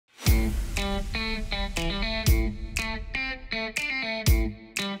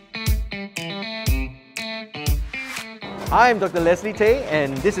I'm Dr. Leslie Tay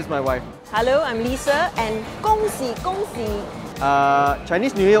and this is my wife. Hello, I'm Lisa and 恭喜恭喜!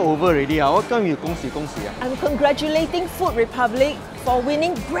 Chinese New Year over already. What come you 恭喜恭喜? I'm congratulating Food Republic for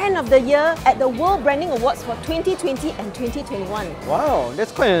winning Brand of the Year at the World Branding Awards for 2020 and 2021. Wow,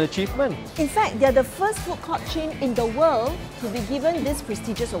 that's quite an achievement. In fact, they're the first food court chain in the world to be given this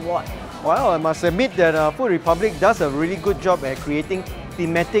prestigious award. Wow, I must admit that Food Republic does a really good job at creating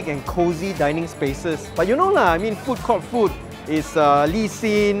thematic and cozy dining spaces. But you know lah, I mean food court food is Li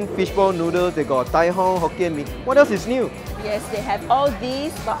Xin, fishball noodles, they got Tai Hong, Hokkien Mee. What else is new? Yes, they have all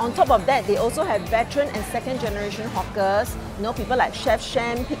these, but on top of that, they also have veteran and second generation hawkers. You know, people like Chef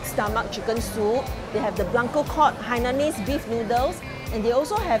Sham Pig Stomach Chicken Soup. They have the Blanco Cod Hainanese Beef Noodles. And they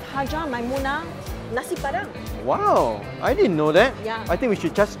also have Haja Maimuna Nasi Padang. Wow, I didn't know that. Yeah. I think we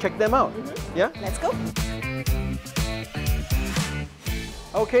should just check them out. Yeah? Let's go.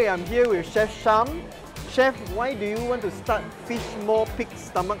 Okay, I'm here with Chef Sham. Chef, why do you want to start Fish Maw Pig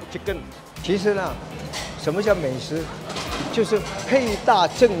Stomach Chicken? 其实呢，什么叫美食？就是配搭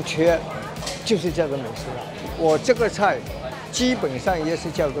正确，就是叫做美食了。我这个菜基本上也是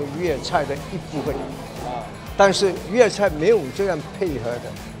叫做粤菜的一部分，但是粤菜没有这样配合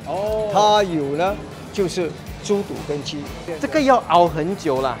的。哦，它有呢，就是猪肚跟鸡。这个要熬很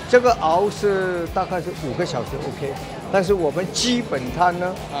久啦。这个熬是大概是5个小时 OK， 但是我们基本餐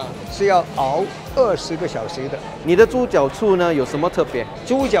呢，是要熬20个小时的。你的猪脚醋呢有什么特别？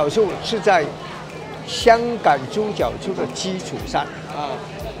猪脚醋是在香港猪脚醋的基础上，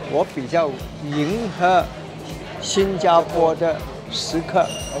我比较迎合新加坡的食客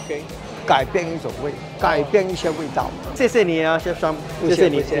 ，OK， 改变一种味，改变一些味道。谢谢你啊 ，Chef Sham， 谢谢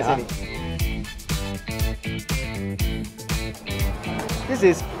你，谢谢你。This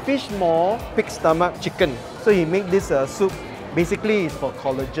is Fish Maw Pig Stomach Chicken. So you make this soup. Basically, it's for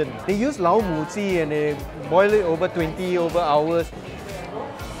collagen. They use 老母鸡 and they boil it over 20 hours.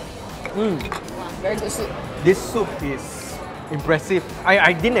 Very good soup. This soup is impressive.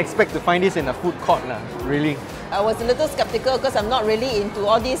 I didn't expect to find this in a food court, really. I was a little skeptical because I'm not really into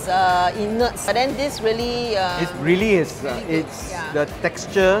all these innards. But then this really... it really is. It's the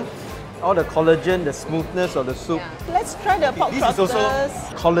texture, all the collagen, the smoothness of the soup. Yeah. Let's try the pork This is also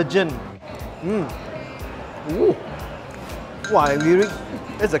collagen. Ooh. Wow, really,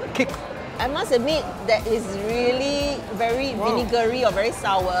 that's a kick. I must admit that is really very vinegary or very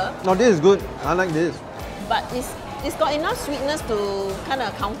sour. No, this is good. I like this. But it's got enough sweetness to kind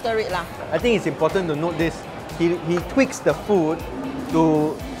of counter it lah. I think it's important to note this. He tweaks the food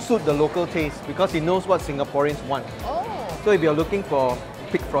to suit the local taste because he knows what Singaporeans want. Oh. So if you're looking for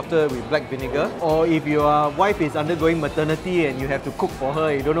pig trotter with black vinegar, or if your wife is undergoing maternity and you have to cook for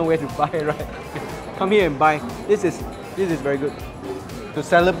her, you don't know where to buy, right? Come here and buy. This is very good. To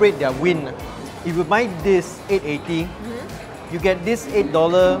celebrate their win, if you buy this $8.80, you get this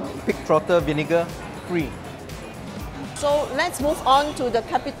 $8 pig trotter vinegar free. So let's move on to the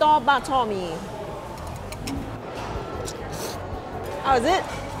capital bak chor mee. How is it?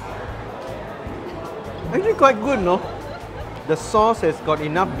 Actually quite good, no? The sauce has got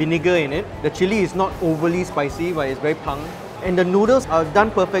enough vinegar in it. The chili is not overly spicy, but it's very pung. And the noodles are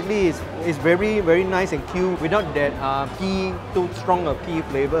done perfectly. It's very, very nice and cute without that too strong a pea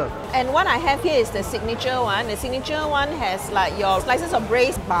flavor. And what I have here is the signature one. The signature one has like your slices of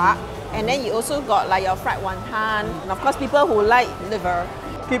braised bak, and then you also got like your fried wonton, and of course people who like liver.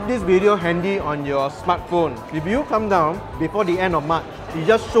 Keep this video handy on your smartphone. If you come down before the end of March, you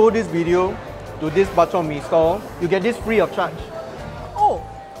just show this video to this bak chor mee stall, you get this free of charge. Oh,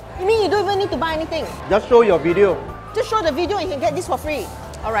 you mean you don't even need to buy anything? Just show your video. Just show the video and you can get this for free.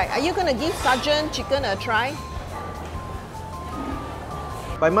 Alright, are you going to give Sergeant Chicken a try?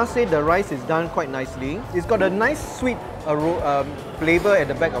 But I must say the rice is done quite nicely. It's got a nice sweet flavor at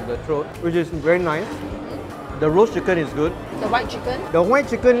the back of the throat, which is very nice. The roast chicken is good. The white chicken? The white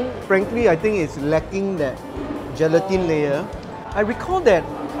chicken, frankly, I think is lacking that gelatin layer. I recall that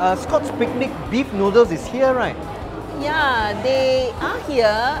Scott's Picnic beef noodles is here, right? Yeah, they are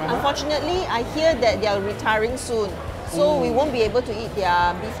here. Unfortunately, I hear that they are retiring soon. So we won't be able to eat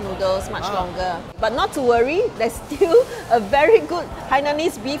their beef noodles much longer. But not to worry, there's still a very good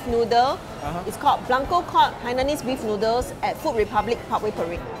Hainanese beef noodle. It's called Blanco Cod Hainanese beef noodles at Food Republic Parkway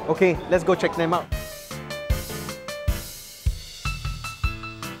Parade. Okay, let's go check them out.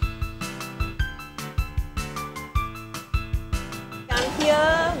 I'm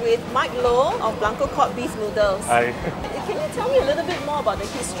here with Mike Low of Blanco Cod beef noodles. Hi. Can you tell me a little bit more about the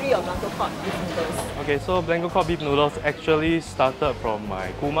history of Blanco Cod beef noodles? Okay, so Blanco Cod beef noodles actually started from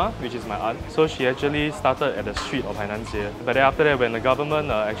my Kuma, which is my aunt. So she actually started at the street of Hainan Jie. But then after that, when the government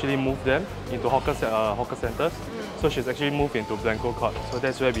actually moved them into hawker centers, So she's actually moved into Blanco Cod. So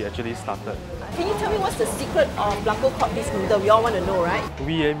that's where we actually started. Can you tell me what's the secret of Blanco Cod beef noodle? We all want to know, right?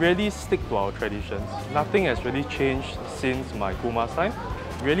 We really stick to our traditions. Nothing has really changed since my Kuma's time.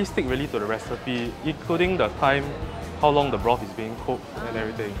 We really stick to the recipe, including the time, how long the broth is being cooked and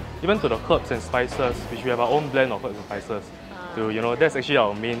everything. Even to the herbs and spices, which we have our own blend of herbs and spices. That's actually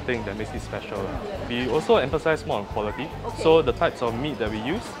our main thing that makes it special. We also emphasize more on quality. Okay. So the types of meat that we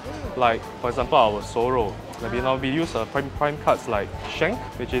use, like for example our soro, we use prime cuts like shank,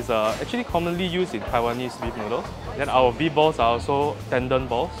 which is actually commonly used in Taiwanese beef noodles. Then our beef balls are also tendon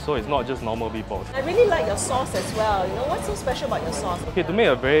balls, so it's not just normal beef balls. I really like your sauce as well. You know, what's so special about your sauce? Okay, to make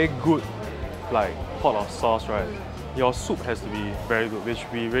a very good pot of sauce, right? Your soup has to be very good, which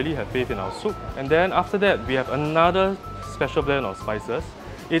we really have faith in our soup. And then after that, we have another special blend of spices.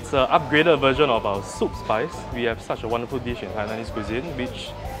 It's an upgraded version of our soup spice. We have such a wonderful dish in Hainanese cuisine,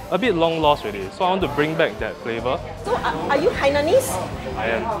 which a bit long lost already. So I want to bring back that flavor. So are you Hainanese?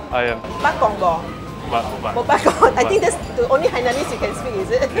 I am. Bakong bo. I think that's the only Hainanese you can speak,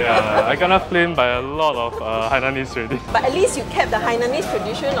 is it? Yeah, I cannot claim by a lot of Hainanese already. But at least you kept the Hainanese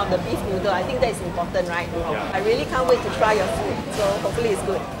tradition of the beef noodle. I think that is important, right? Yeah. I really can't wait to try your food. So hopefully it's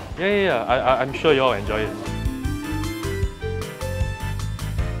good. Yeah. I'm sure you all enjoy it.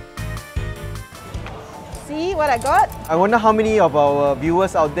 See what I got? I wonder how many of our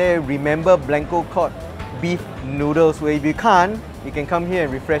viewers out there remember Blanco Cod beef noodles. Where if you can't, you can come here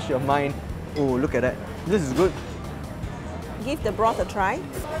and refresh your mind. Oh, look at that. This is good. Give the broth a try.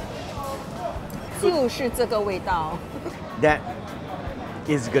 就是这个味道. That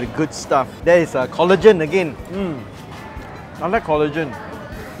is good stuff. That is collagen again. I like collagen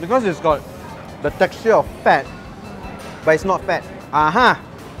because it's got the texture of fat, but it's not fat. Aha!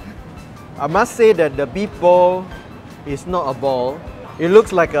 I must say that the beef ball is not a ball. It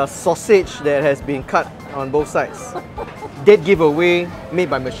looks like a sausage that has been cut on both sides. Dead giveaway, made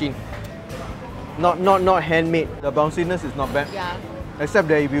by machine. Not handmade. The bounciness is not bad. Yeah. Except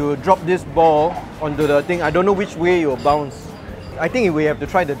that if you drop this ball onto the thing, I don't know which way it will bounce. I think we have to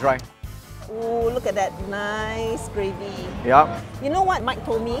try the dry. Oh, look at that nice gravy. Yeah. You know what Mike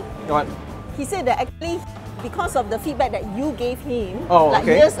told me? What? He said that actually, because of the feedback that you gave him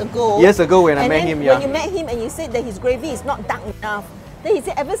Years ago when I met him, when you met him and you said that his gravy is not dark enough, then he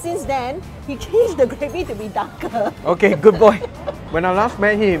said ever since then, he changed the gravy to be darker. Okay, good boy. When I last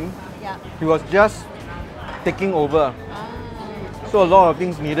met him, Yeah. he was just taking over. So a lot of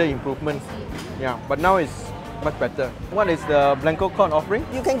things needed improvement. Yeah, but now it's much better. What is the Blanco Cod offering?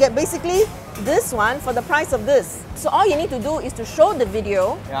 You can get basically this one for the price of this. So all you need to do is to show the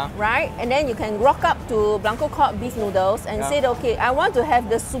video, right? And then you can rock up to Blanco Cod beef noodles and say, okay, I want to have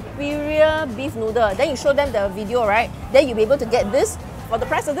the superior beef noodle. Then you show them the video, right? Then you'll be able to get this for the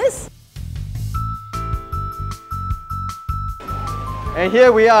price of this. And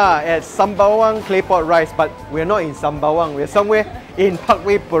here we are at Sembawang Claypot Rice, but we're not in Sembawang, we're somewhere in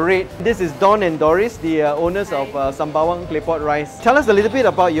Parkway Parade. This is Don and Doris, the owners of Sembawang Claypot Rice. Tell us a little bit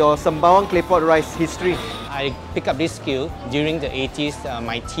about your Sembawang Claypot Rice history. I picked up this skill during the 80s,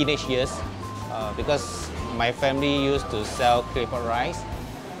 my teenage years, because my family used to sell Claypot rice.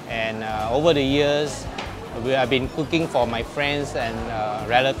 And over the years, I've been cooking for my friends and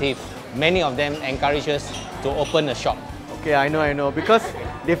relatives. Many of them encourage us to open a shop. Okay, I know, because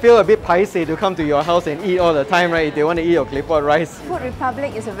they feel a bit paiseh to come to your house and eat all the time, right? If they want to eat your Claypot rice. Food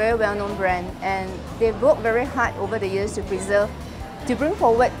Republic is a very well-known brand, and they've worked very hard over the years to preserve, to bring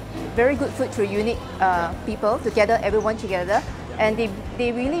forward very good food through unique people together, everyone together. And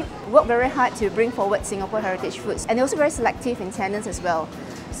they really work very hard to bring forward Singapore heritage foods. And they're also very selective in tenants as well.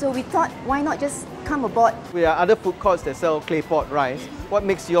 So we thought, why not just come aboard? There are other food courts that sell Claypot rice. What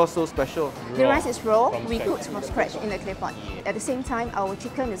makes yours so special? The rice is raw, we cooked from scratch in the Claypot. At the same time, our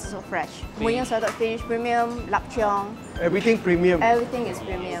chicken is also fresh. Munyang salted fish, premium, lapchong. Everything premium. Everything is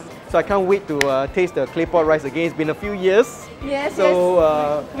premium. So I can't wait to taste the Claypot rice again. It's been a few years. Yes,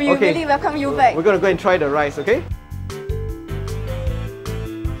 so, we really welcome you back. We're going to go and try the rice, okay?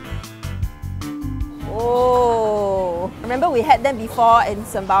 Oh, remember we had them before in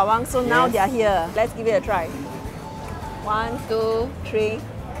Sembawang, so now they are here. Let's give it a try. 1, 2, 3.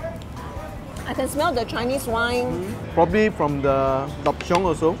 I can smell the Chinese wine. Probably from the lapchong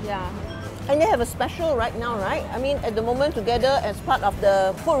also. Yeah. And they have a special right now, right? I mean, at the moment together as part of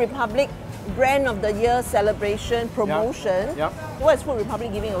the Food Republic Brand of the Year celebration promotion. Yeah. What is Food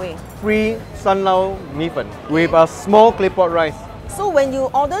Republic giving away? Free Sanlau Mi Fen with a small Claypot rice. So when you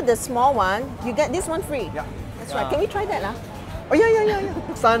order the small one, you get this one free. Yeah. That's right. Can we try that? Oh yeah.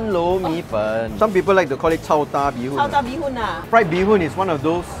 Sanlau Mi Fen. Some people like to call it Chao Ta Bee Hoon. Chao Ta Bee Hoon. Fried bee hoon is one of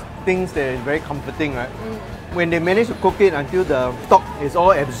those things that is very comforting, right? When they manage to cook it until the stock is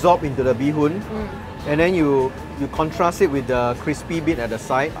all absorbed into the bee hoon, and then you contrast it with the crispy bit at the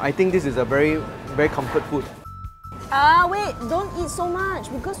side, I think this is a very comfort food. Wait, don't eat so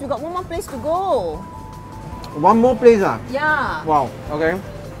much because we got one more place to go. One more place ah? Yeah. Wow, okay.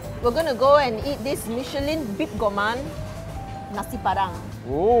 We're gonna go and eat this Michelin Bib Gourmand nasi padang.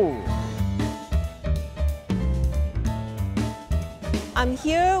 Oh. I'm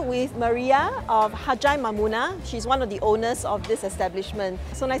here with Maria of Hajai Mamuna. She's one of the owners of this establishment.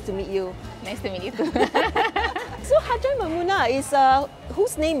 So nice to meet you. Nice to meet you too. So Hajai Mamuna is,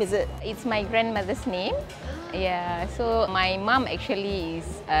 whose name is it? It's my grandmother's name. Yeah, so my mom actually is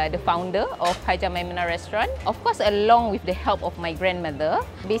the founder of Hajai Maimuna restaurant. Of course, along with the help of my grandmother.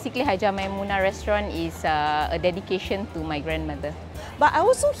 Basically, Hajai Maimuna restaurant is a dedication to my grandmother. But I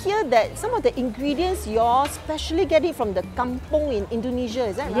also hear that some of the ingredients you're specially get it from the kampung in Indonesia,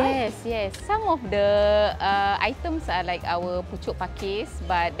 is that right? Yes, yes. Some of the items are like our pucuk pakis,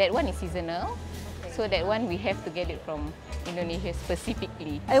 but that one is seasonal. So that one we have to get it from Indonesia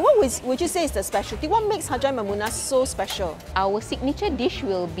specifically. And what would you say is the specialty? What makes Hajai Mamuna so special? Our signature dish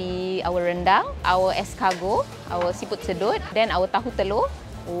will be our rendang, our escargot, our siput sedut, then our tahu telur.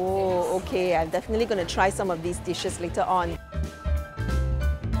 Oh, okay. I'm definitely going to try some of these dishes later on.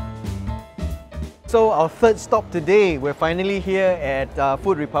 So our third stop today, we're finally here at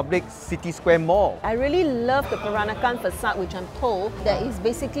Food Republic City Square Mall. I really love the Peranakan facade, which I'm told that is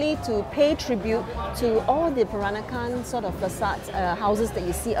basically to pay tribute to all the Peranakan sort of facades, houses that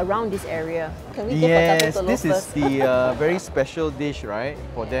you see around this area. Can we go for tahu telur this first? is the very special dish, right,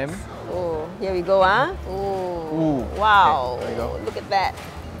 for them. Oh, here we go, ah. Oh, wow. Okay, there you go. Look at that.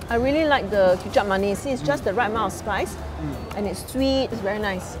 I really like the kicap manis. See, it's just the right amount of spice, and it's sweet. It's very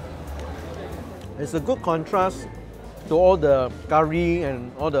nice. It's a good contrast to all the curry and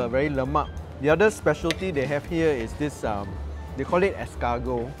all the very lemak. The other specialty they have here is this, they call it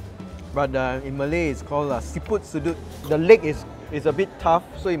escargot, but in Malay it's called siput sedut. The leg is a bit tough,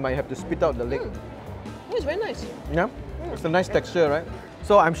 so you might have to spit out the leg. Oh, it's very nice. Yeah, it's a nice texture, right?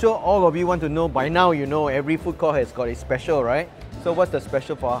 So I'm sure all of you want to know, by now you know every food court has got a special, right? So what's the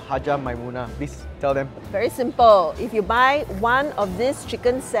special for Hajai Maimuna? Please tell them. Very simple. If you buy one of this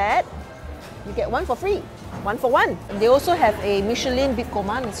chicken set, you get one for free. 1 for 1. They also have a Michelin Bib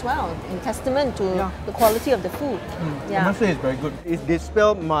Gourmand as well, in testament to the quality of the food. I must say it's very good. It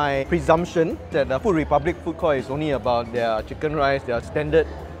dispelled my presumption that the Food Republic food court is only about their chicken rice, their standard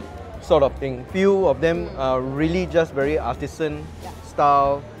sort of thing. Few of them are really just very artisan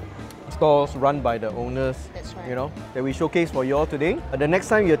style stalls run by the owners. That's right. You know, that we showcase for you all today. The next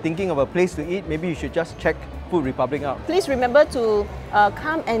time you're thinking of a place to eat, maybe you should just check Food Republic out. Please remember to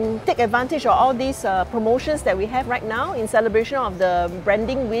come and take advantage of all these promotions that we have right now in celebration of the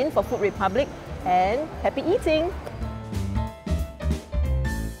branding win for Food Republic, and happy eating!